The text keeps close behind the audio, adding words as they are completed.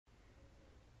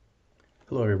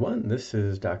Hello everyone, this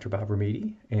is Dr. Bob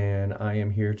Remedi, and I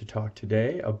am here to talk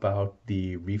today about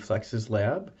the Reflexes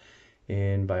Lab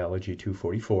in Biology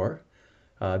 244.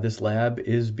 This lab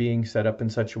is being set up in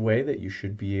such a way that you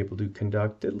should be able to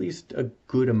conduct at least a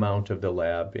good amount of the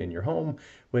lab in your home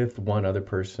with one other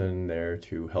person there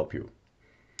to help you.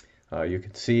 You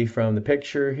can see from the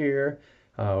picture here,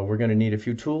 we're going to need a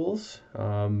few tools.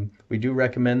 We do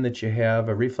recommend that you have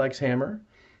a reflex hammer.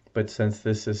 But since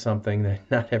this is something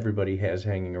that not everybody has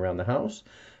hanging around the house,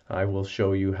 I will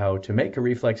show you how to make a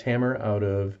reflex hammer out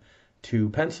of 2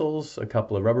 pencils, a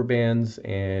couple of rubber bands,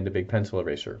 and a big pencil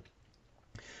eraser.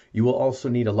 You will also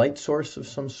need a light source of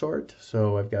some sort,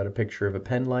 so I've got a picture of a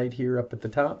pen light here up at the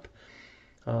top.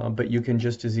 But you can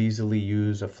just as easily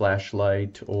use a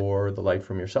flashlight or the light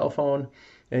from your cell phone,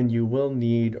 and you will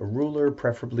need a ruler,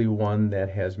 preferably one that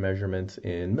has measurements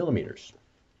in millimeters.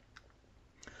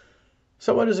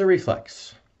 So what is a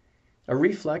reflex? A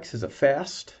reflex is a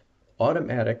fast,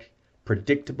 automatic,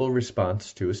 predictable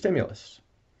response to a stimulus.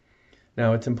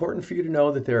 Now, it's important for you to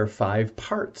know that there are 5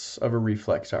 parts of a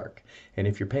reflex arc. And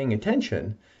if you're paying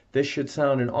attention, this should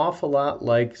sound an awful lot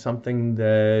like something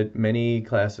that many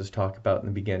classes talk about in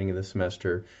the beginning of the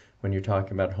semester when you're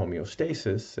talking about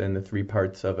homeostasis and the 3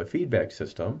 parts of a feedback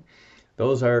system.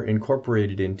 Those are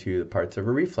incorporated into the parts of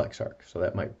a reflex arc, so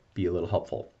that might be a little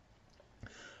helpful.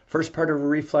 First part of a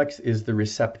reflex is the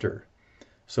receptor.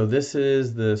 So this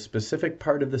is the specific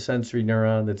part of the sensory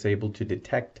neuron that's able to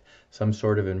detect some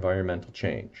sort of environmental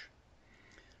change.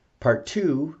 Part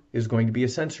 2 is going to be a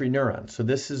sensory neuron. So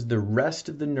this is the rest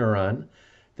of the neuron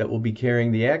that will be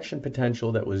carrying the action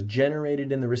potential that was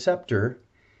generated in the receptor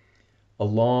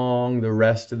along the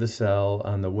rest of the cell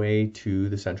on the way to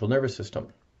the central nervous system.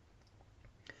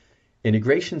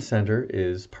 Integration center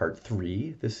is part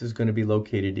 3. This is going to be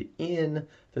located in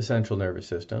the central nervous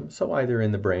system, so either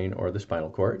in the brain or the spinal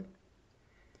cord.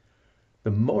 The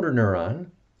motor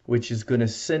neuron, which is going to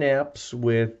synapse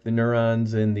with the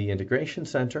neurons in the integration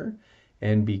center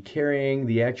and be carrying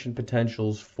the action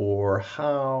potentials for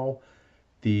how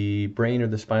the brain or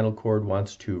the spinal cord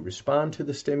wants to respond to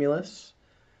the stimulus,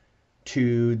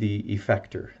 to the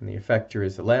effector. And the effector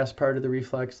is the last part of the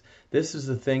reflex. This is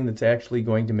the thing that's actually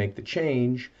going to make the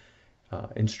change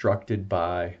instructed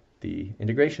by the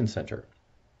integration center.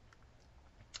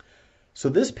 So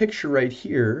this picture right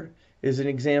here is an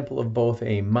example of both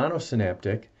a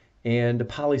monosynaptic and a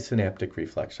polysynaptic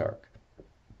reflex arc.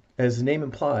 As the name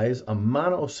implies, a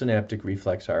monosynaptic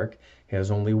reflex arc has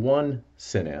only one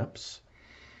synapse.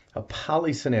 A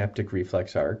polysynaptic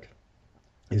reflex arc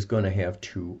is going to have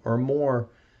 2 or more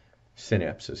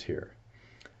synapses here.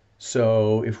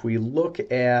 So if we look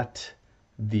at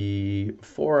the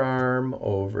forearm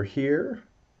over here,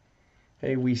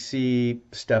 okay, we see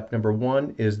step number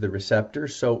 1 is the receptor.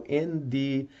 So in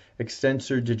the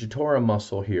extensor digitorum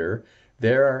muscle here,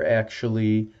 there are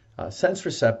actually sense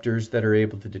receptors that are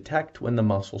able to detect when the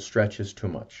muscle stretches too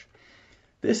much.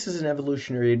 This is an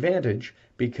evolutionary advantage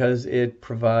because it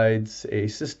provides a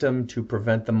system to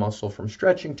prevent the muscle from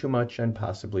stretching too much and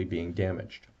possibly being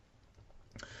damaged.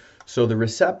 So the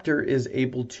receptor is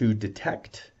able to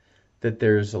detect that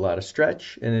there's a lot of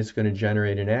stretch, and it's going to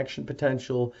generate an action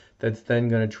potential that's then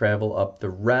going to travel up the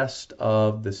rest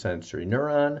of the sensory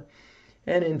neuron.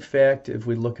 And in fact, if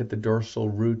we look at the dorsal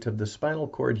root of the spinal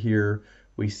cord here,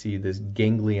 we see this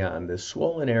ganglion, this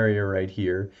swollen area right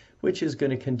here, which is going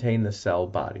to contain the cell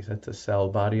bodies. That's the cell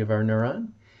body of our neuron.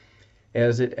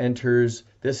 As it enters,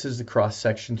 this is the cross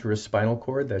section through a spinal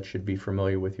cord. That should be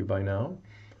familiar with you by now.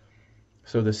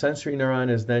 So the sensory neuron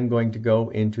is then going to go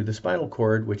into the spinal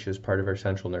cord, which is part of our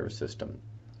central nervous system.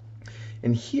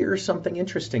 And here something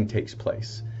interesting takes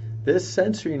place. This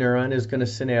sensory neuron is going to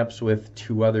synapse with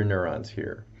 2 other neurons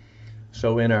here.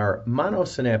 So in our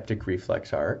monosynaptic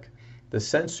reflex arc, the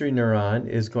sensory neuron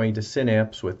is going to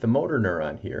synapse with the motor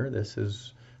neuron here. This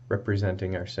is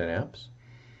representing our synapse.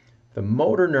 The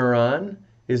motor neuron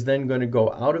is then going to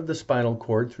go out of the spinal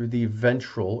cord through the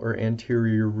ventral or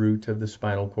anterior root of the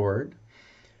spinal cord,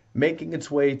 making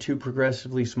its way to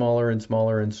progressively smaller and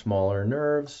smaller and smaller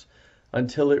nerves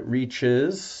until it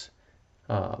reaches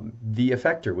the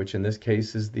effector, which in this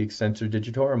case is the extensor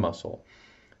digitorum muscle.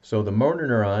 So the motor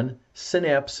neuron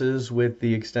synapses with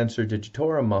the extensor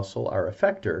digitorum muscle, our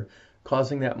effector,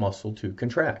 causing that muscle to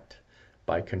contract.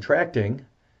 By contracting,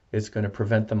 it's going to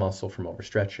prevent the muscle from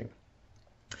overstretching.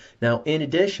 Now, in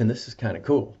addition, this is kind of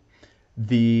cool.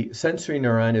 The sensory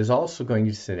neuron is also going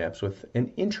to synapse with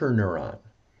an interneuron.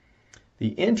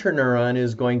 The interneuron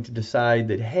is going to decide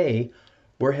that, hey,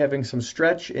 we're having some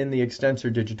stretch in the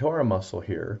extensor digitorum muscle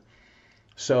here.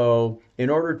 So in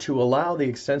order to allow the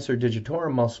extensor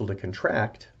digitorum muscle to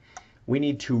contract, we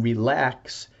need to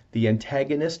relax the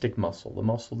antagonistic muscle, the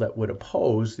muscle that would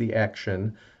oppose the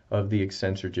action of the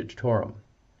extensor digitorum.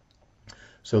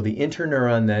 So the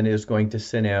interneuron then is going to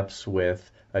synapse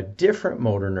with a different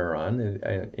motor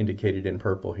neuron, indicated in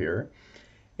purple here.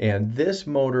 And this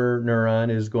motor neuron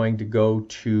is going to go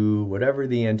to whatever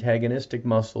the antagonistic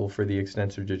muscle for the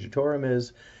extensor digitorum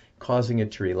is, causing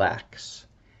it to relax.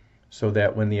 So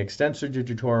that when the extensor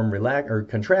digitorum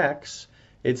contracts,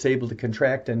 it's able to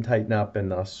contract and tighten up,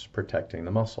 and thus protecting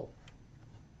the muscle.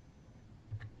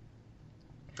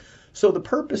 So the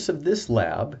purpose of this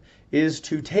lab is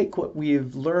to take what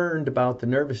we've learned about the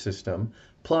nervous system,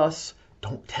 plus,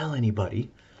 don't tell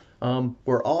anybody,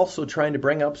 we're also trying to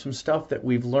bring up some stuff that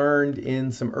we've learned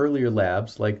in some earlier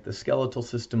labs, like the skeletal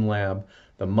system lab,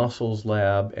 the muscles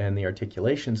lab, and the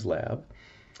articulations lab,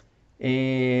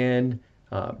 and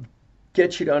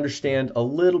get you to understand a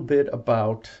little bit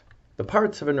about the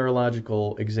parts of a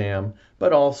neurological exam,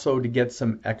 but also to get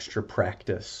some extra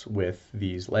practice with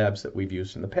these labs that we've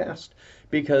used in the past,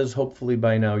 because hopefully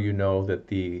by now you know that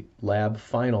the lab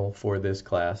final for this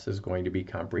class is going to be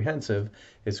comprehensive.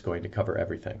 It's going to cover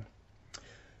everything.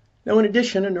 Now, in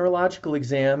addition, a neurological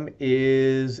exam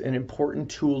is an important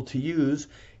tool to use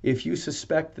if you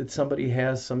suspect that somebody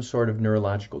has some sort of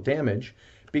neurological damage,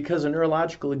 because a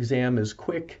neurological exam is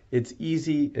quick, it's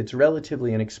easy, it's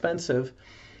relatively inexpensive,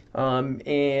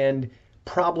 and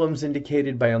problems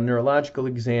indicated by a neurological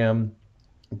exam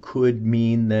could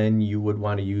mean then you would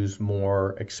want to use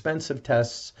more expensive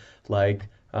tests like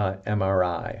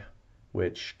MRI,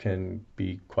 which can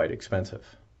be quite expensive.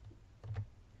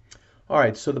 All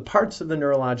right, so the parts of the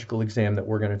neurological exam that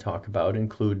we're going to talk about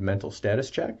include mental status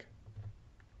check,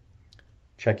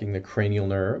 checking the cranial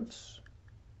nerves,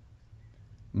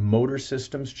 motor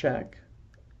systems check,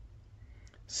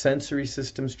 sensory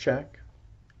systems check,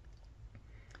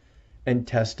 and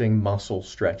testing muscle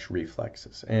stretch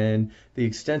reflexes. And the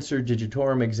extensor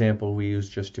digitorum example we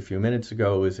used just a few minutes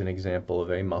ago is an example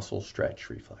of a muscle stretch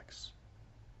reflex.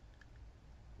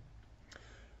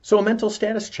 So a mental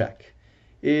status check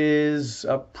is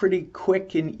a pretty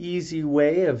quick and easy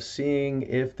way of seeing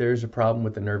if there's a problem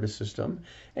with the nervous system,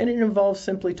 and it involves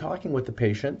simply talking with the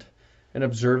patient and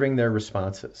observing their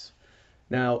responses.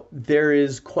 Now, there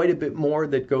is quite a bit more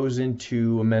that goes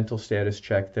into a mental status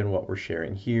check than what we're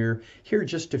sharing here. Here are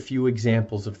just a few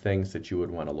examples of things that you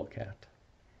would want to look at.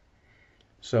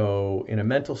 So in a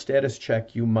mental status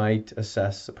check, you might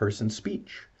assess a person's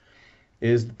speech.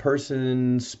 Is the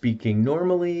person speaking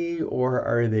normally, or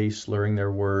are they slurring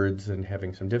their words and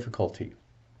having some difficulty?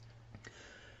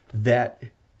 That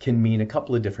can mean a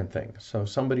couple of different things. So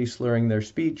somebody slurring their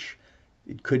speech,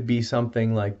 it could be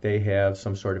something like they have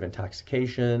some sort of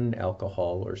intoxication,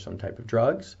 alcohol, or some type of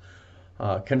drugs.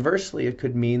 Conversely, it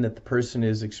could mean that the person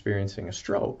is experiencing a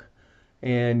stroke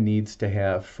and needs to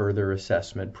have further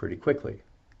assessment pretty quickly.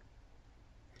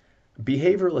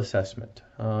 Behavioral assessment.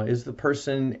 Is the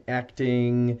person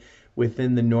acting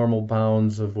within the normal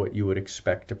bounds of what you would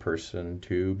expect a person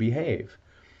to behave?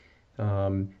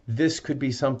 This could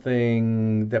be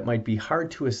something that might be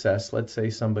hard to assess. Let's say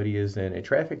somebody is in a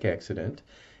traffic accident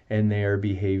and they are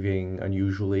behaving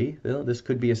unusually. This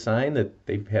could be a sign that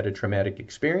they've had a traumatic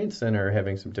experience and are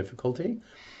having some difficulty,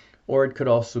 or it could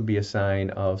also be a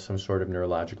sign of some sort of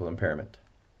neurological impairment.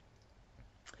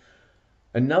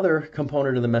 Another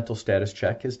component of the mental status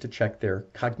check is to check their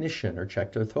cognition, or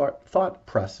check their thought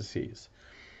processes.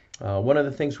 One of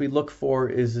the things we look for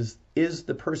is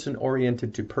the person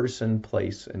oriented to person,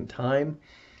 place, and time?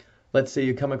 Let's say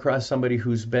you come across somebody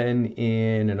who's been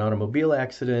in an automobile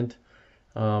accident.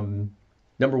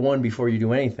 Number one, before you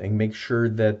do anything, make sure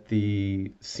that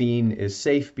the scene is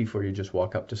safe before you just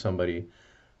walk up to somebody.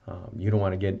 You don't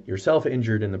want to get yourself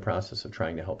injured in the process of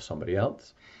trying to help somebody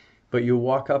else. But you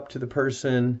walk up to the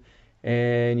person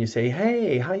and you say,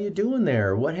 "Hey, how you doing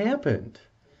there? What happened?"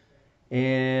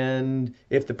 And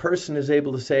if the person is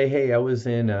able to say, "Hey, I was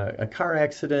in a car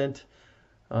accident,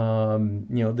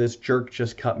 this jerk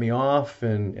just cut me off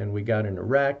and we got in a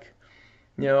wreck,"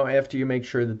 after you make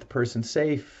sure that the person's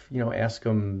safe, ask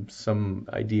them some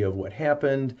idea of what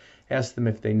happened, ask them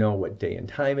if they know what day and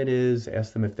time it is,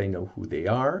 ask them if they know who they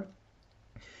are.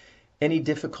 Any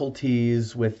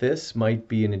difficulties with this might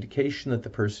be an indication that the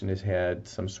person has had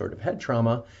some sort of head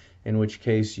trauma, in which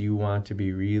case you want to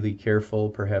be really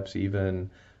careful, perhaps even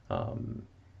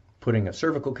putting a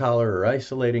cervical collar or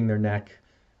isolating their neck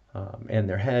and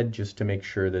their head, just to make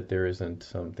sure that there isn't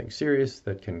something serious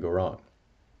that can go wrong.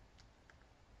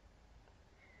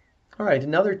 All right,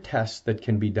 another test that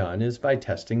can be done is by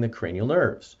testing the cranial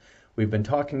nerves. We've been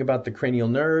talking about the cranial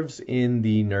nerves in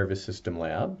the nervous system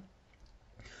lab.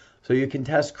 So So you can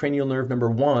test cranial nerve number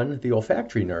 1, the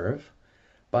olfactory nerve,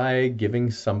 by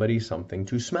giving somebody something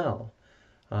to smell.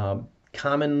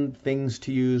 Common things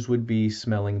to use would be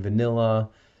smelling vanilla,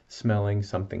 smelling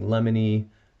something lemony.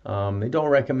 They don't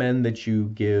recommend that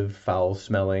you give foul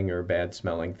smelling or bad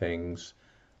smelling things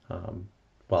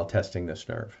while testing this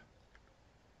nerve.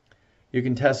 You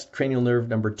can test cranial nerve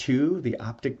number 2, the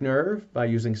optic nerve, by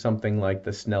using something like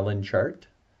the Snellen chart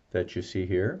that you see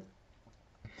here,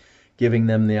 giving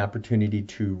them the opportunity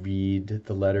to read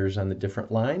the letters on the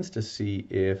different lines to see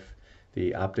if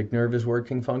the optic nerve is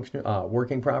working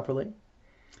properly.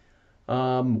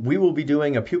 We will be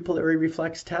doing a pupillary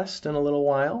reflex test in a little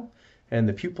while, and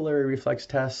the pupillary reflex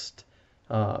test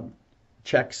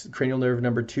checks cranial nerve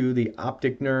number 2, the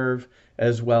optic nerve,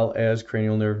 as well as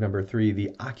cranial nerve number 3,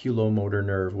 the oculomotor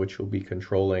nerve, which will be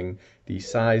controlling the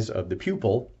size of the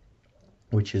pupil,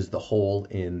 which is the hole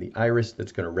in the iris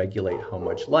that's going to regulate how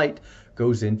much light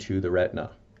goes into the retina.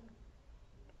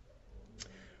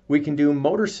 We can do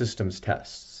motor systems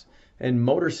tests, and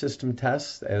motor system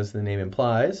tests, as the name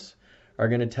implies, are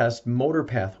going to test motor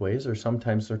pathways, or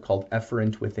sometimes they're called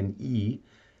efferent with an E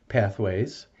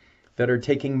pathways, that are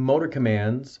taking motor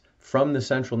commands from the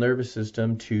central nervous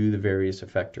system to the various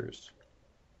effectors.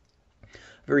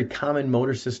 A very common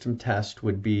motor system test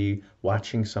would be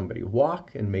watching somebody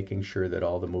walk and making sure that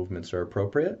all the movements are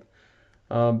appropriate.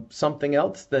 Something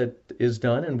else that is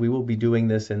done, and we will be doing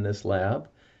this in this lab,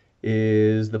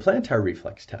 is the plantar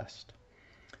reflex test.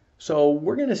 So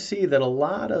we're going to see that a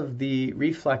lot of the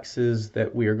reflexes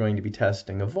that we are going to be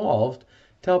testing evolved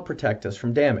to help protect us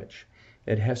from damage.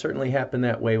 It has certainly happened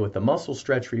that way with the muscle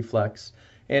stretch reflex,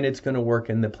 and it's going to work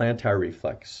in the plantar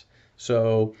reflex.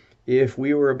 So if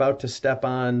we were about to step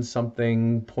on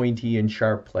something pointy and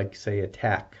sharp, like say a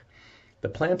tack, the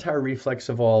plantar reflex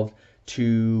evolved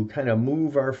to kind of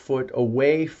move our foot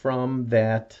away from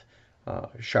that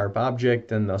sharp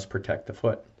object and thus protect the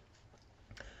foot.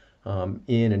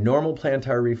 In a normal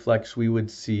plantar reflex, we would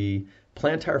see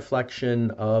plantar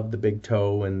flexion of the big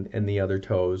toe and the other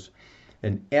toes.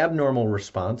 An abnormal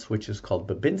response, which is called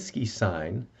Babinski's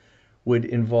sign, would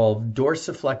involve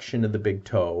dorsiflexion of the big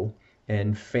toe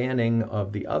and fanning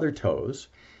of the other toes.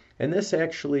 And this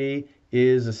actually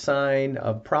is a sign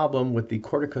of problem with the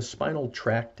corticospinal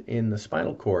tract in the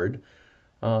spinal cord.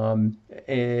 And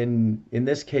in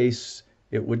this case,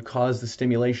 it would cause the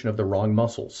stimulation of the wrong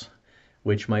muscles,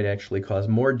 which might actually cause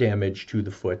more damage to the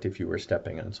foot if you were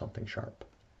stepping on something sharp.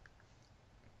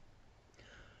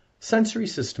 Sensory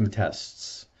system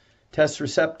tests test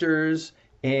receptors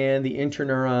and the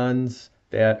interneurons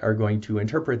that are going to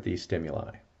interpret these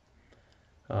stimuli.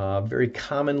 Very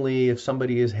commonly, if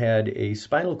somebody has had a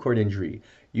spinal cord injury,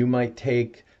 you might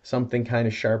take something kind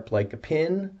of sharp like a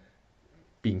pin,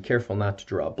 being careful not to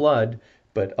draw blood,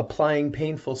 but applying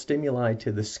painful stimuli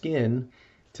to the skin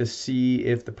to see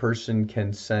if the person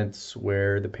can sense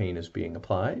where the pain is being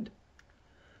applied.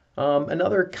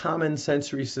 Another common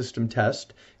sensory system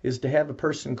test is to have a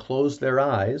person close their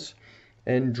eyes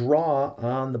and draw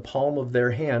on the palm of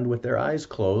their hand with their eyes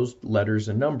closed letters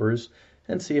and numbers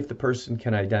and see if the person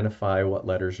can identify what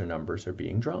letters or numbers are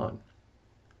being drawn.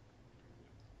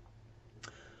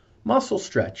 Muscle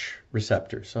stretch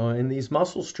receptors. So in these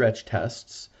muscle stretch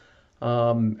tests,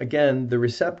 again, the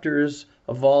receptors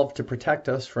evolved to protect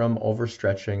us from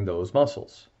overstretching those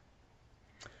muscles.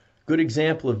 Good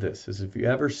example of this is if you've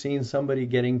ever seen somebody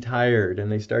getting tired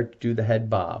and they start to do the head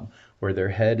bob where their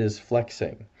head is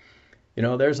flexing. You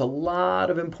know, there's a lot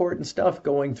of important stuff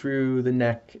going through the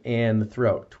neck and the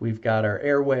throat. We've got our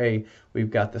airway, we've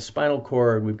got the spinal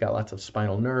cord, we've got lots of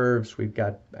spinal nerves, we've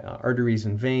got arteries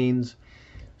and veins.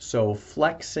 So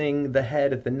flexing the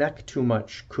head at the neck too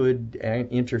much could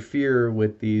interfere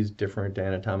with these different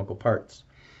anatomical parts.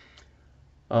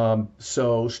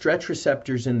 So stretch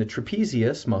receptors in the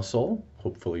trapezius muscle,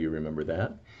 hopefully you remember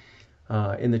that,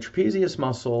 in the trapezius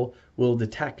muscle will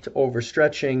detect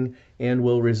overstretching and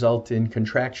will result in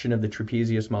contraction of the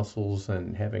trapezius muscles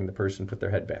and having the person put their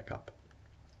head back up.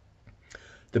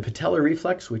 The patellar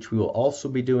reflex, which we will also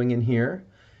be doing in here,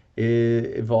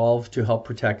 evolved to help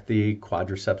protect the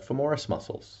quadriceps femoris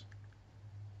muscles.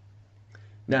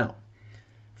 Now,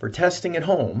 for testing at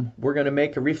home, we're going to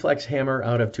make a reflex hammer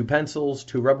out of 2 pencils,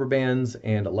 2 rubber bands,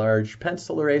 and a large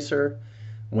pencil eraser.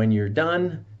 When you're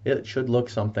done, it should look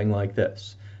something like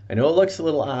this. I know it looks a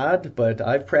little odd, but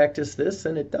I've practiced this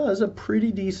and it does a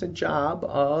pretty decent job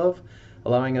of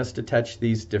allowing us to touch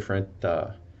these different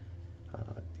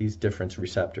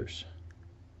receptors.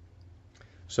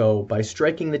 So by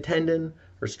striking the tendon,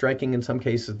 or striking in some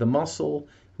cases the muscle,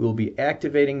 we will be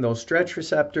activating those stretch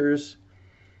receptors.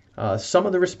 Some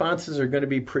of the responses are going to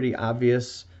be pretty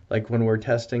obvious, Like when we're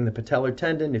testing the patellar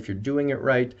tendon, if you're doing it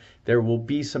right, there will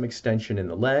be some extension in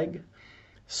the leg.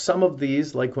 Some of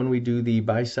these, like when we do the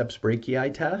biceps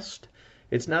brachii test,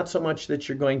 it's not so much that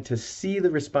you're going to see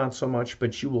the response so much,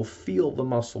 but you will feel the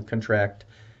muscle contract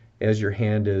as your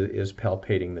hand is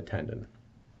palpating the tendon.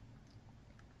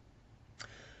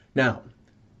 Now,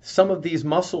 some of these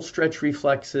muscle stretch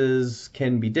reflexes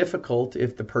can be difficult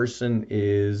if the person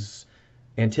is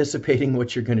anticipating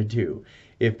what you're going to do.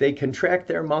 If they contract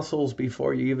their muscles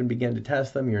before you even begin to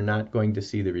test them, you're not going to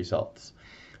see the results.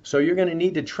 So you're going to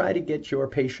need to try to get your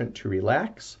patient to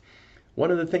relax. One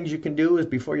of the things you can do is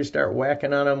before you start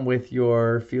whacking on them with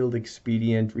your field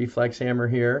expedient reflex hammer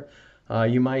here,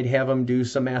 you might have them do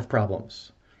some math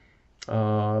problems.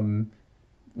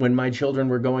 When my children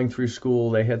were going through school,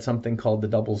 they had something called the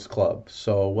doubles club.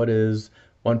 So what is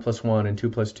 1 plus 1 and 2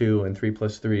 plus 2 and 3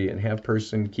 plus 3, and have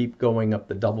person keep going up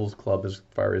the doubles club as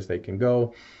far as they can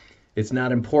go. It's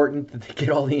not important that they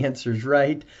get all the answers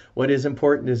right. What is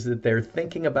important is that they're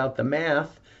thinking about the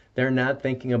math. They're not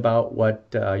thinking about what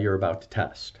you're about to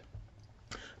test.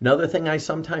 Another thing I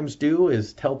sometimes do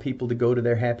is tell people to go to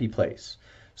their happy place.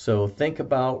 So think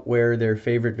about where their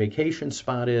favorite vacation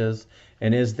spot is,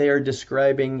 and as they're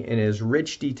describing in as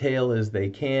rich detail as they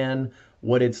can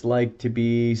what it's like to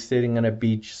be sitting on a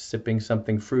beach sipping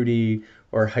something fruity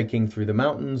or hiking through the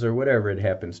mountains or whatever it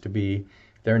happens to be,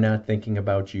 they're not thinking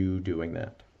about you doing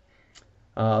that.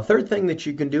 Third thing that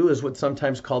you can do is what's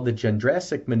sometimes called the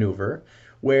Gendrasic maneuver,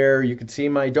 where you can see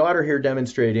my daughter here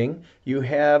demonstrating. You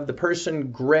have the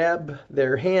person grab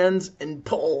their hands and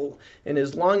pull, and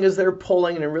as long as they're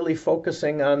pulling and really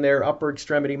focusing on their upper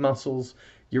extremity muscles,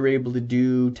 you're able to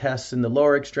do tests in the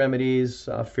lower extremities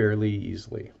fairly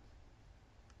easily.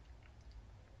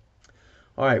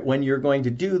 All right, when you're going to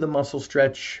do the muscle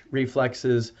stretch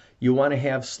reflexes, you want to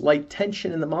have slight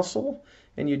tension in the muscle,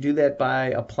 and you do that by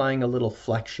applying a little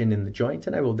flexion in the joint,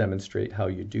 and I will demonstrate how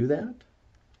you do that.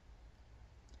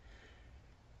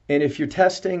 And if you're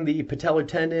testing the patellar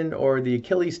tendon or the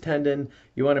Achilles tendon,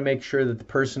 you want to make sure that the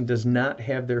person does not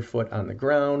have their foot on the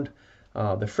ground.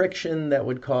 The friction that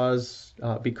would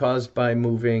be caused by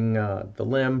moving the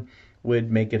limb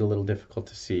would make it a little difficult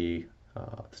to see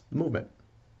movement.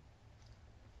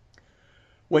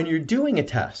 When you're doing a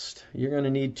test, you're going to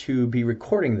need to be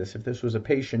recording this. If this was a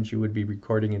patient, you would be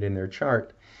recording it in their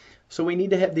chart. So we need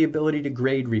to have the ability to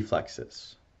grade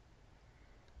reflexes.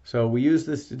 So we use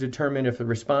this to determine if the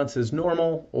response is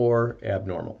normal or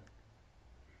abnormal.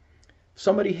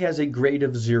 Somebody has a grade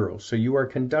of 0, so you are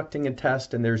conducting a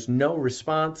test and there's no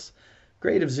response.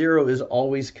 Grade of 0 is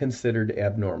always considered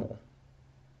abnormal.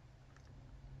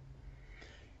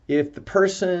 If the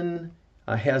person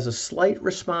has a slight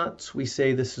response, we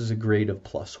say this is a grade of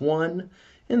 +1.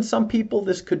 In some people,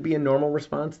 this could be a normal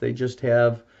response. They just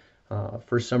have,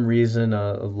 for some reason,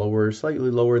 a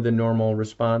slightly lower than normal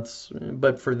response.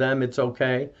 But for them, it's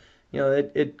okay.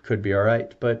 It could be all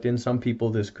right. But in some people,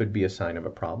 this could be a sign of a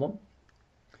problem.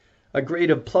 A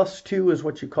grade of +2 is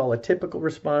what you call a typical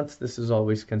response. This is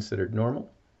always considered normal.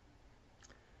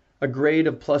 A grade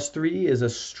of +3 is a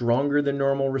stronger than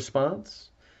normal response.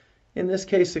 In this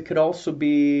case, it could also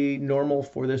be normal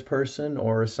for this person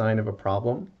or a sign of a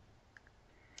problem.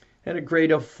 And a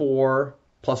grade of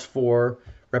 +4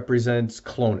 represents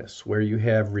clonus, where you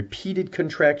have repeated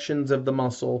contractions of the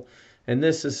muscle, and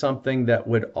this is something that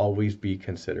would always be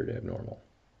considered abnormal.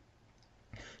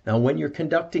 Now, when you're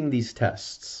conducting these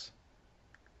tests,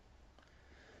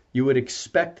 you would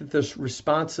expect that the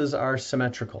responses are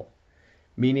symmetrical,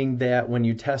 meaning that when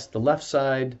you test the left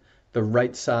side, the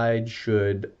right side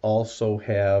should also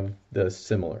have the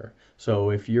similar. So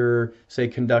if you're, say,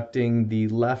 conducting the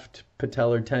left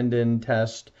patellar tendon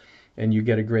test and you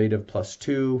get a grade of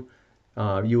 +2,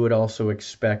 you would also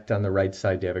expect on the right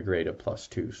side to have a grade of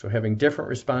 +2. So having different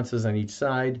responses on each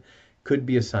side could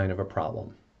be a sign of a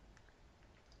problem.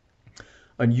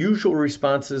 Unusual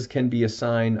responses can be a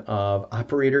sign of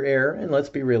operator error, and let's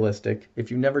be realistic.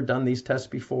 If you've never done these tests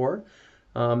before,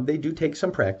 they do take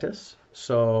some practice.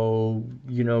 So,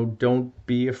 don't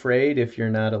be afraid if you're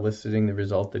not eliciting the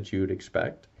result that you'd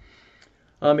expect.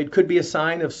 It could be a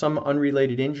sign of some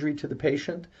unrelated injury to the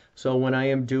patient. So when I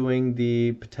am doing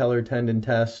the patellar tendon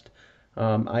test,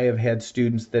 I have had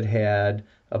students that had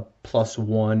a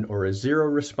 +1 or a 0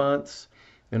 response.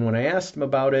 And when I asked them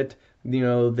about it,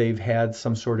 they've had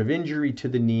some sort of injury to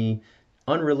the knee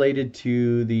unrelated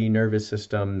to the nervous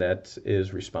system that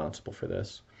is responsible for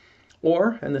this.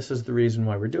 Or, and this is the reason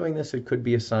why we're doing this, it could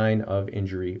be a sign of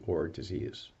injury or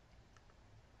disease.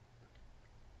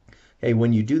 Okay,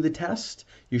 when you do the test,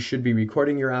 you should be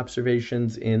recording your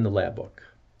observations in the lab book.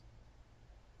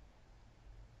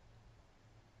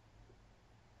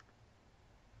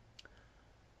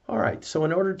 All right, so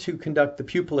in order to conduct the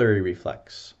pupillary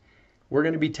reflex, we're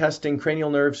going to be testing cranial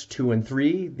nerves 2 and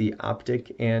 3, the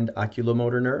optic and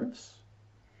oculomotor nerves.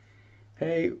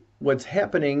 Okay, what's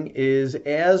happening is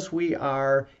as we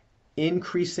are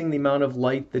increasing the amount of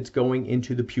light that's going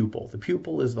into the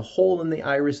pupil is the hole in the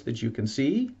iris that you can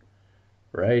see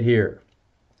right here.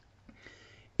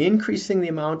 Increasing the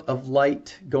amount of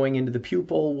light going into the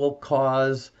pupil will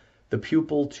cause the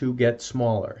pupil to get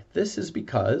smaller. This is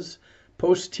because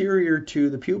posterior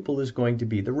to the pupil is going to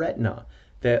be the retina,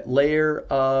 that layer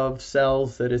of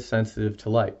cells that is sensitive to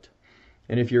light.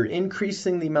 And if you're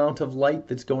increasing the amount of light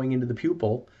that's going into the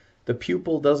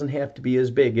pupil doesn't have to be as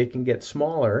big. It can get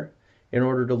smaller in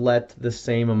order to let the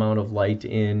same amount of light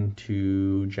in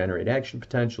to generate action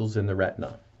potentials in the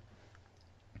retina.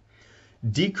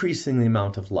 Decreasing the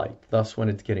amount of light, thus when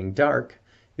it's getting dark,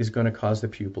 is going to cause the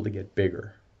pupil to get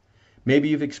bigger. Maybe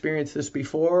you've experienced this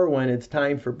before when it's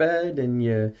time for bed and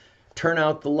you turn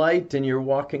out the light and you're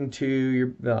walking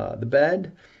to the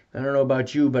bed. I don't know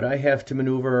about you, but I have to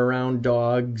maneuver around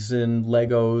dogs and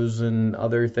Legos and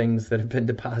other things that have been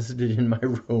deposited in my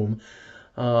room.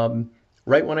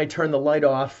 Right when I turn the light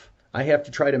off, I have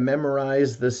to try to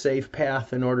memorize the safe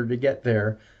path in order to get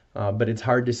there, but it's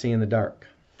hard to see in the dark.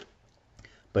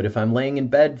 But if I'm laying in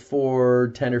bed for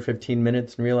 10 or 15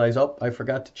 minutes and realize, oh, I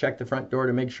forgot to check the front door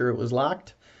to make sure it was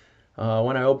locked,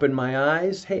 when I open my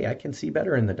eyes, hey, I can see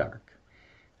better in the dark.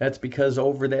 That's because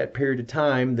over that period of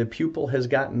time, the pupil has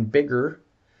gotten bigger,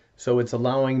 so it's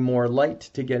allowing more light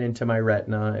to get into my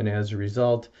retina, and as a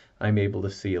result, I'm able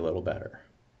to see a little better.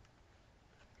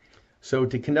 So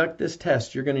to conduct this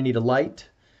test, you're going to need a light.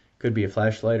 Could be a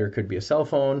flashlight or could be a cell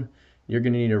phone. You're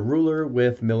going to need a ruler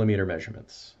with millimeter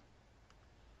measurements.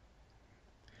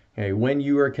 Okay, when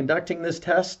you are conducting this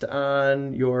test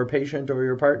on your patient or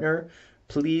your partner,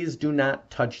 please do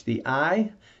not touch the eye.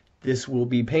 This will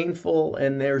be painful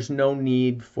and there's no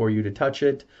need for you to touch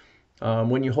it.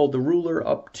 When you hold the ruler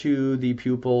up to the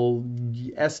pupil,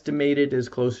 estimate it as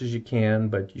close as you can,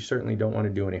 but you certainly don't want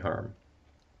to do any harm.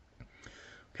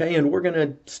 Okay, and we're going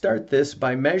to start this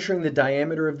by measuring the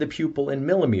diameter of the pupil in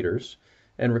millimeters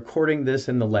and recording this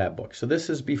in the lab book. So this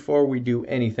is before we do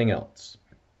anything else.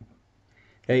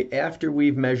 Okay, after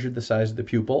we've measured the size of the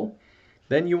pupil,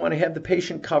 then you want to have the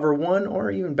patient cover one or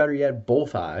even better yet,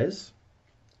 both eyes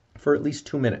for at least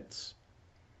 2 minutes.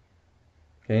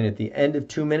 Okay, and at the end of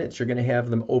 2 minutes, you're going to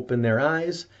have them open their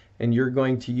eyes and you're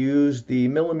going to use the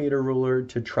millimeter ruler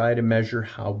to try to measure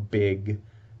how big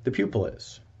the pupil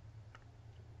is.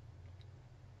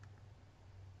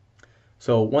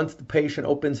 So once the patient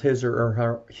opens his or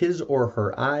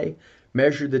her eye,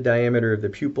 measure the diameter of the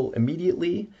pupil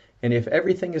immediately, and if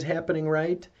everything is happening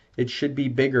right, it should be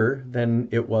bigger than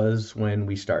it was when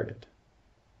we started.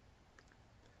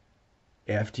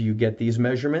 After you get these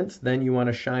measurements, then you want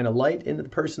to shine a light into the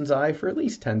person's eye for at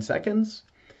least 10 seconds,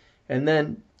 and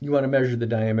then you want to measure the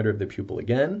diameter of the pupil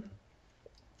again,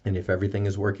 and if everything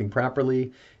is working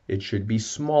properly, it should be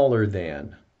smaller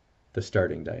than the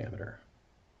starting diameter.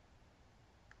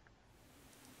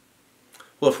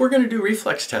 Well, if we're going to do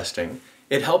reflex testing,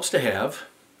 it helps to have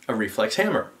a reflex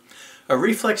hammer. A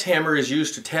reflex hammer is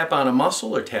used to tap on a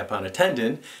muscle or tap on a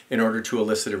tendon in order to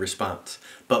elicit a response.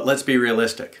 But let's be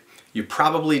realistic. You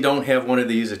probably don't have one of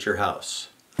these at your house.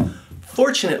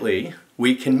 Fortunately,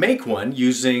 we can make one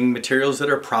using materials that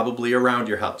are probably around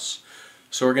your house.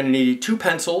 So we're going to need 2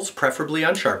 pencils, preferably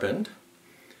unsharpened,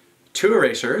 2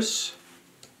 erasers,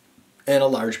 and a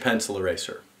large pencil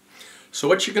eraser. So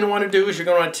what you're going to want to do is you're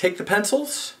going to want to take the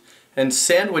pencils and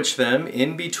sandwich them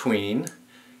in between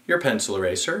your pencil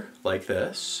eraser, like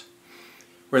this.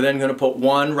 We're then going to put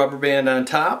 1 rubber band on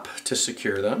top to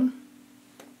secure them.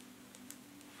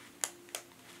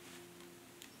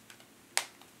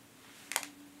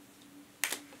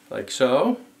 Like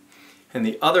so. And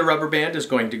the other rubber band is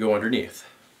going to go underneath.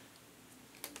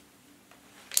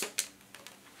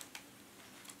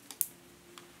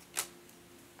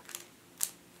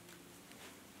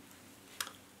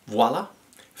 Voila!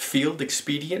 Field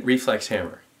Expedient Reflex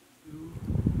Hammer.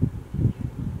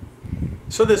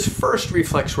 So this first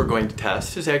reflex we're going to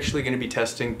test is actually going to be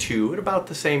testing 2 at about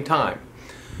the same time.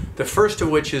 The first of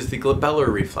which is the glabellar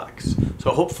reflex.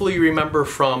 So hopefully you remember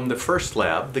from the first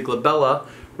lab, the glabella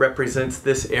represents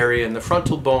this area in the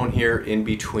frontal bone here in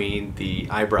between the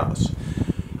eyebrows.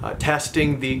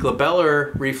 Testing the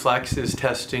glabellar reflex is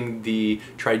testing the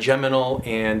trigeminal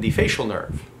and the facial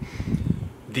nerve.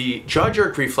 The jaw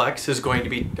jerk reflex is going to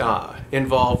be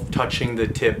involve touching the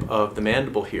tip of the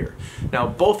mandible here. Now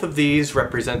both of these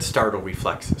represent startle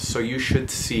reflexes, so you should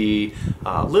see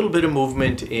a little bit of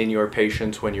movement in your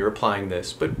patients when you're applying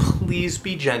this, but please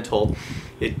be gentle.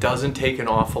 It doesn't take an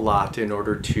awful lot in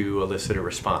order to elicit a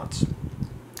response.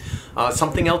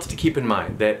 Something else to keep in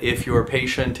mind, that if your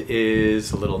patient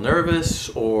is a little nervous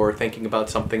or thinking about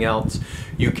something else,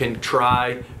 you can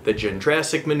try the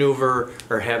Gendrastic maneuver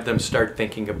or have them start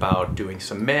thinking about doing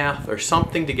some math or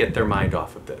something to get their mind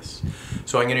off of this.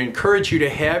 So I'm going to encourage you to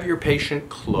have your patient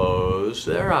close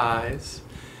their eyes,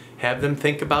 have them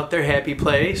think about their happy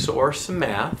place or some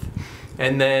math,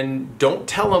 and then don't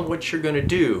tell them what you're going to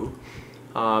do.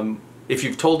 If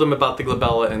you've told them about the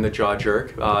glabella and the jaw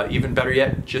jerk, even better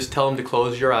yet, just tell them to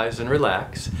close your eyes and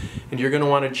relax. And you're going to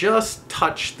want to just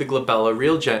touch the glabella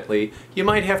real gently. You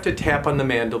might have to tap on the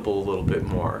mandible a little bit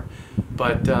more.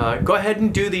 But go ahead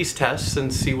and do these tests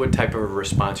and see what type of a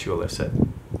response you elicit.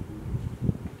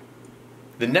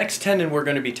 The next tendon we're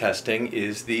going to be testing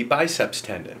is the biceps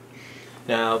tendon.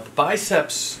 Now, the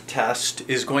biceps test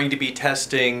is going to be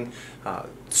testing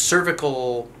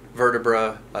cervical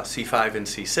vertebra C5 and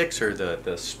C6, or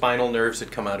the spinal nerves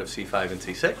that come out of C5 and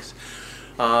C6.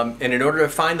 And in order to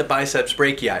find the biceps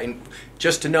brachii, and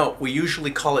just to note, we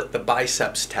usually call it the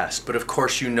biceps test, but of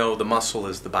course you know the muscle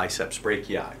is the biceps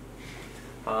brachii.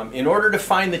 In order to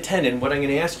find the tendon, what I'm going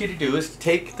to ask you to do is to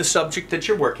take the subject that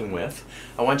you're working with.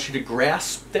 I want you to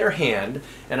grasp their hand,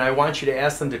 and I want you to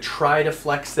ask them to try to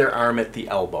flex their arm at the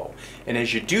elbow. And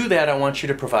as you do that, I want you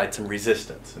to provide some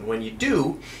resistance. And when you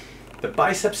do, the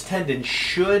biceps tendon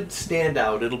should stand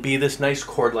out. It'll be this nice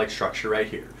cord-like structure right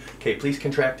here. Okay, please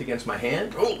contract against my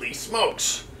hand. Holy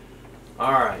smokes!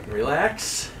 All right,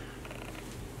 relax.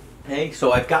 Okay,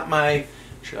 so I've got I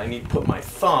need to put my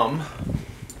thumb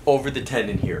over the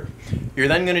tendon here. You're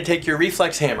then going to take your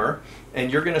reflex hammer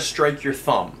and you're going to strike your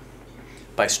thumb.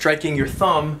 By striking your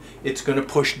thumb, it's going to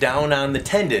push down on the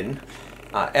tendon,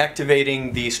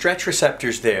 activating the stretch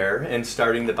receptors there and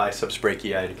starting the biceps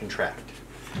brachii to contract.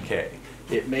 Okay,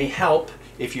 it may help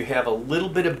if you have a little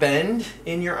bit of bend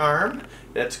in your arm.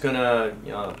 That's going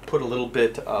to put a little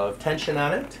bit of tension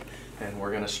on it, and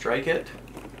we're going to strike it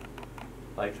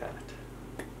like that.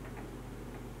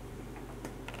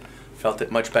 Felt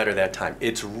it much better that time.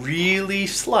 It's really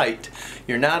slight.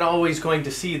 You're not always going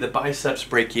to see the biceps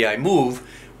brachii move,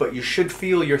 but you should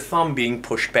feel your thumb being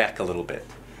pushed back a little bit.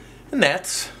 And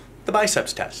that's the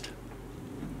biceps test.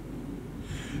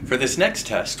 For this next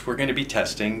test, we're going to be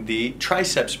testing the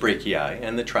triceps brachii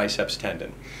and the triceps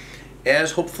tendon.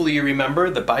 As hopefully you remember,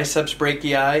 the biceps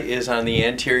brachii is on the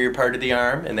anterior part of the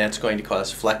arm, and that's going to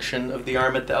cause flexion of the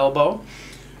arm at the elbow.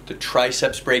 The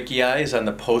triceps brachii is on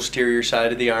the posterior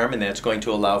side of the arm, and that's going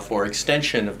to allow for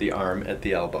extension of the arm at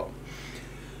the elbow.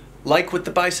 Like with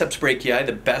the biceps brachii,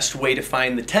 the best way to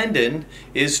find the tendon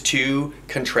is to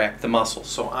contract the muscle.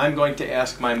 So I'm going to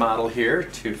ask my model here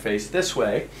to face this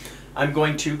way. I'm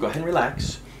going to go ahead and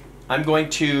relax. I'm going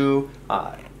to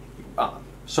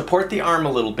support the arm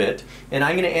a little bit, and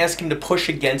I'm going to ask him to push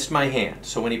against my hand.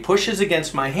 So when he pushes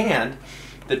against my hand,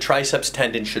 the triceps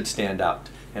tendon should stand out,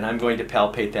 and I'm going to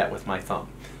palpate that with my thumb.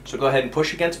 So go ahead and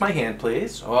push against my hand,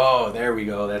 please. Oh, there we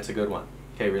go. That's a good one.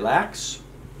 Okay, relax.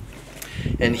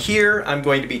 And here I'm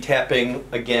going to be tapping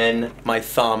again my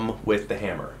thumb with the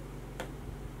hammer.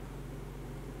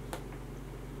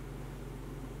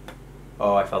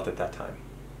 Oh, I felt it that time.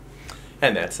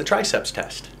 And that's the triceps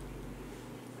test.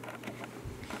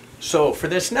 So for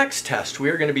this next test,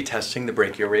 we are going to be testing the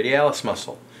brachioradialis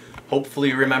muscle. Hopefully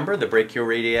you remember the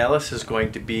brachioradialis is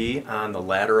going to be on the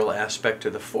lateral aspect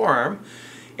of the forearm.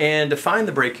 And to find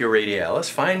the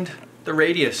brachioradialis, find the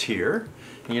radius here.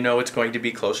 You know it's going to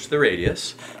be close to the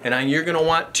radius. And you're going to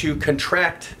want to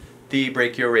contract the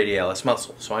brachioradialis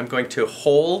muscle. So I'm going to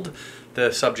hold the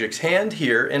subject's hand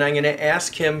here, and I'm going to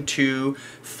ask him to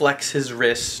flex his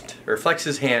wrist, or flex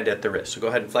his hand at the wrist. So go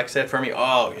ahead and flex that for me.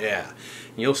 Oh yeah.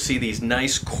 You'll see these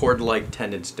nice cord-like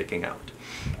tendons sticking out.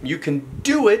 You can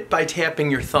do it by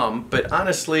tapping your thumb, but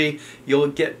honestly, you'll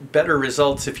get better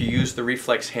results if you use the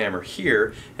reflex hammer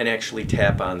here and actually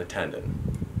tap on the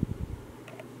tendon.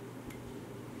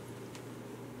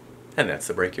 And that's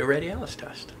the brachioradialis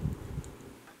test.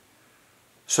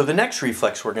 So the next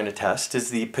reflex we're going to test is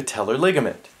the patellar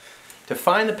ligament. To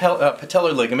find the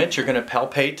patellar ligament, you're going to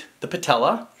palpate the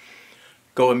patella,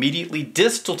 go immediately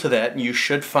distal to that, and you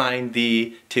should find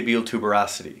the tibial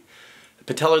tuberosity.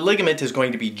 The patellar ligament is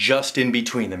going to be just in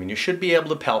between them, and you should be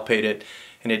able to palpate it,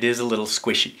 and it is a little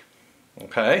squishy.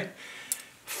 Okay?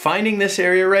 Finding this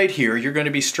area right here, you're going to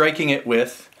be striking it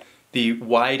with the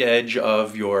wide edge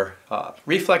of your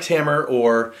reflex hammer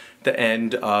or the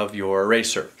end of your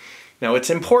eraser. Now it's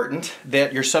important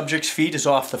that your subject's feet is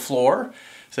off the floor.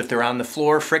 So if they're on the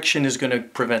floor, friction is going to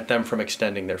prevent them from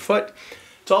extending their foot.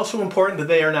 It's also important that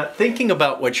they are not thinking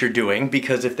about what you're doing,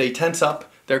 because if they tense up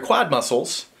their quad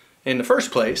muscles in the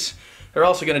first place, they're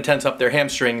also going to tense up their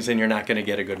hamstrings and you're not going to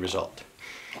get a good result.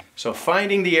 So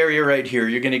finding the area right here,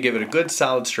 you're going to give it a good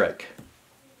solid strike.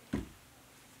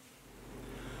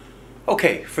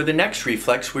 Okay, for the next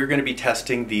reflex, we're going to be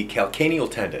testing the calcaneal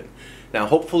tendon. Now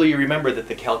hopefully you remember that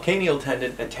the calcaneal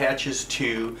tendon attaches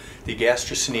to the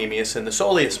gastrocnemius and the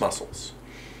soleus muscles.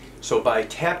 So by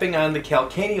tapping on the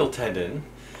calcaneal tendon,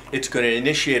 it's going to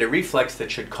initiate a reflex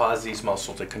that should cause these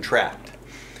muscles to contract.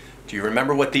 Do you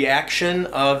remember what the action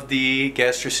of the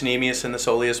gastrocnemius and the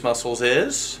soleus muscles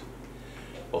is?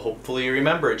 Well, hopefully you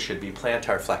remember it should be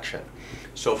plantar flexion.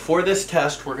 So for this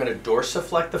test, we're going to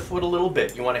dorsiflect the foot a little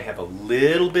bit. You want to have a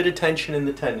little bit of tension in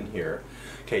the tendon here.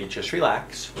 Okay, just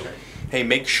relax. Hey,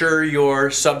 make sure your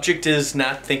subject is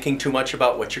not thinking too much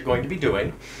about what you're going to be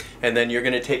doing. And then you're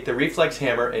going to take the reflex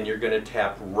hammer and you're going to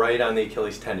tap right on the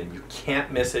Achilles tendon. You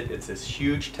can't miss it. It's this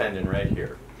huge tendon right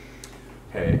here.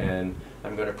 Okay, and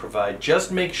I'm going to provide,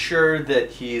 just make sure that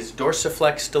he's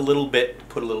dorsiflexed a little bit,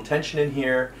 put a little tension in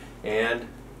here, and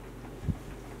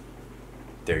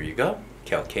there you go.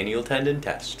 Calcaneal tendon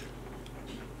test.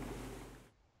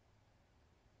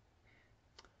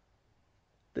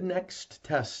 The next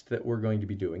test that we're going to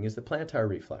be doing is the plantar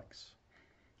reflex.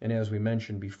 And as we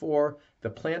mentioned before, the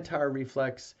plantar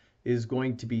reflex is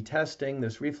going to be testing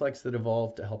this reflex that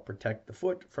evolved to help protect the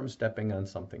foot from stepping on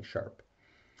something sharp.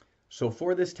 So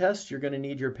for this test, you're going to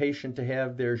need your patient to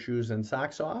have their shoes and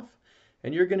socks off,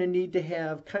 and you're going to need to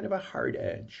have kind of a hard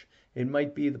edge. It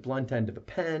might be the blunt end of a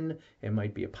pen, it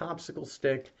might be a popsicle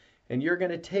stick, and you're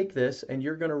going to take this and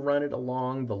you're going to run it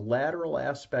along the lateral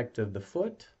aspect of the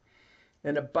foot,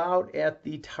 and about at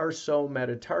the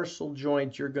tarso-metatarsal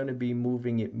joint, you're going to be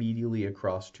moving it medially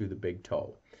across to the big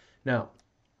toe. Now,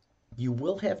 you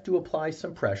will have to apply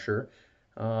some pressure.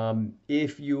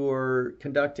 If you're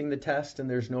conducting the test and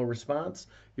there's no response,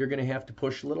 you're going to have to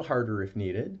push a little harder if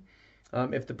needed.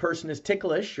 If the person is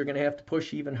ticklish, you're going to have to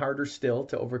push even harder still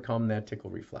to overcome that tickle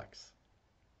reflex.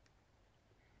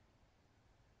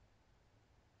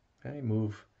 Okay,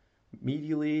 move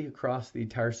medially across the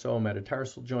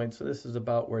tarso-metatarsal joint. So this is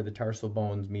about where the tarsal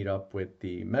bones meet up with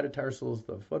the metatarsals,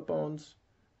 the foot bones.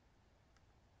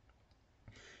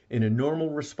 In a normal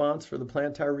response for the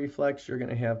plantar reflex, you're going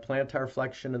to have plantar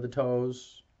flexion of the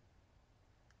toes.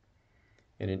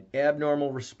 In an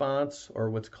abnormal response, or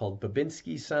what's called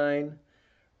Babinski sign,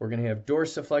 we're going to have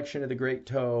dorsiflexion of the great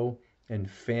toe and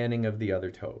fanning of the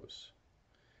other toes.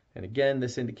 And again,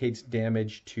 this indicates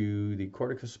damage to the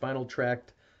corticospinal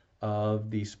tract of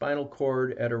the spinal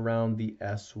cord at around the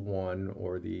S1,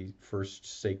 or the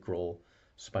first sacral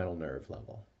spinal nerve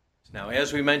level. Now,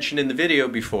 as we mentioned in the video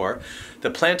before,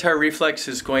 the plantar reflex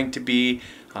is going to be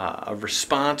a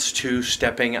response to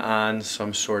stepping on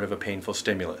some sort of a painful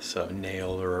stimulus, a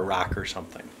nail or a rock or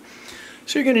something.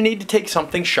 So you're going to need to take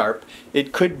something sharp.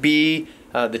 It could be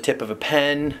the tip of a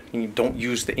pen, you don't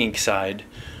use the ink side,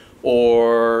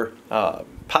 or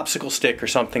popsicle stick or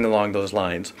something along those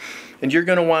lines. And you're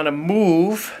going to want to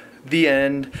move the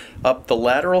end up the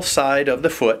lateral side of the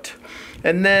foot,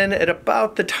 and then at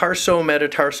about the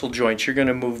tarso-metatarsal joints, you're going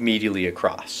to move medially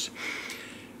across.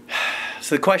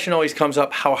 So the question always comes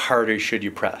up, how hard should you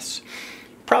press?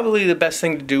 Probably the best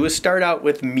thing to do is start out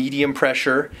with medium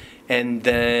pressure and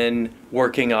then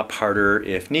working up harder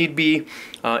if need be.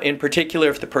 In particular,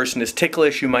 if the person is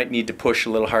ticklish, you might need to push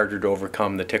a little harder to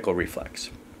overcome the tickle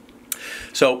reflex.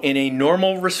 So in a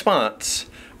normal response,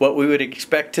 what we would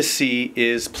expect to see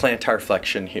is plantar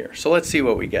flexion here. So let's see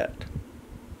what we get.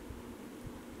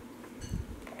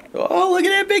 Oh, look at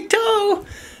that big toe!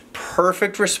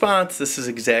 Perfect response. This is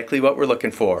exactly what we're looking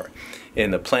for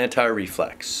in the plantar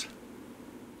reflex.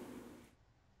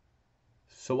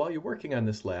 So while you're working on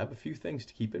this lab, a few things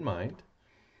to keep in mind.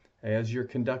 As you're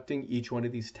conducting each one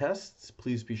of these tests,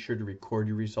 please be sure to record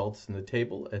your results in the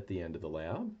table at the end of the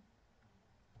lab.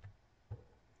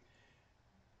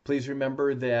 Please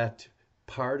remember that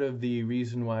part of the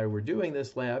reason why we're doing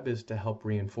this lab is to help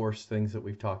reinforce things that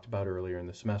we've talked about earlier in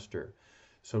the semester.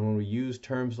 So when we use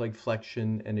terms like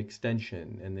flexion and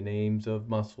extension and the names of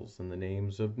muscles and the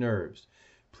names of nerves,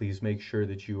 please make sure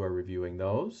that you are reviewing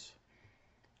those.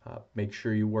 Make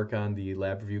sure you work on the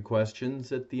lab review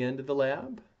questions at the end of the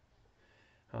lab.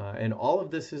 And all of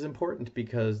this is important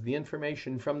because the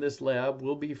information from this lab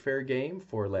will be fair game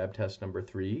for lab test number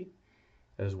 3,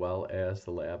 as well as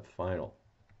the lab final.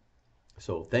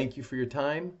 So thank you for your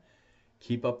time,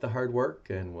 Keep up the hard work,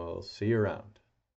 and we'll see you around.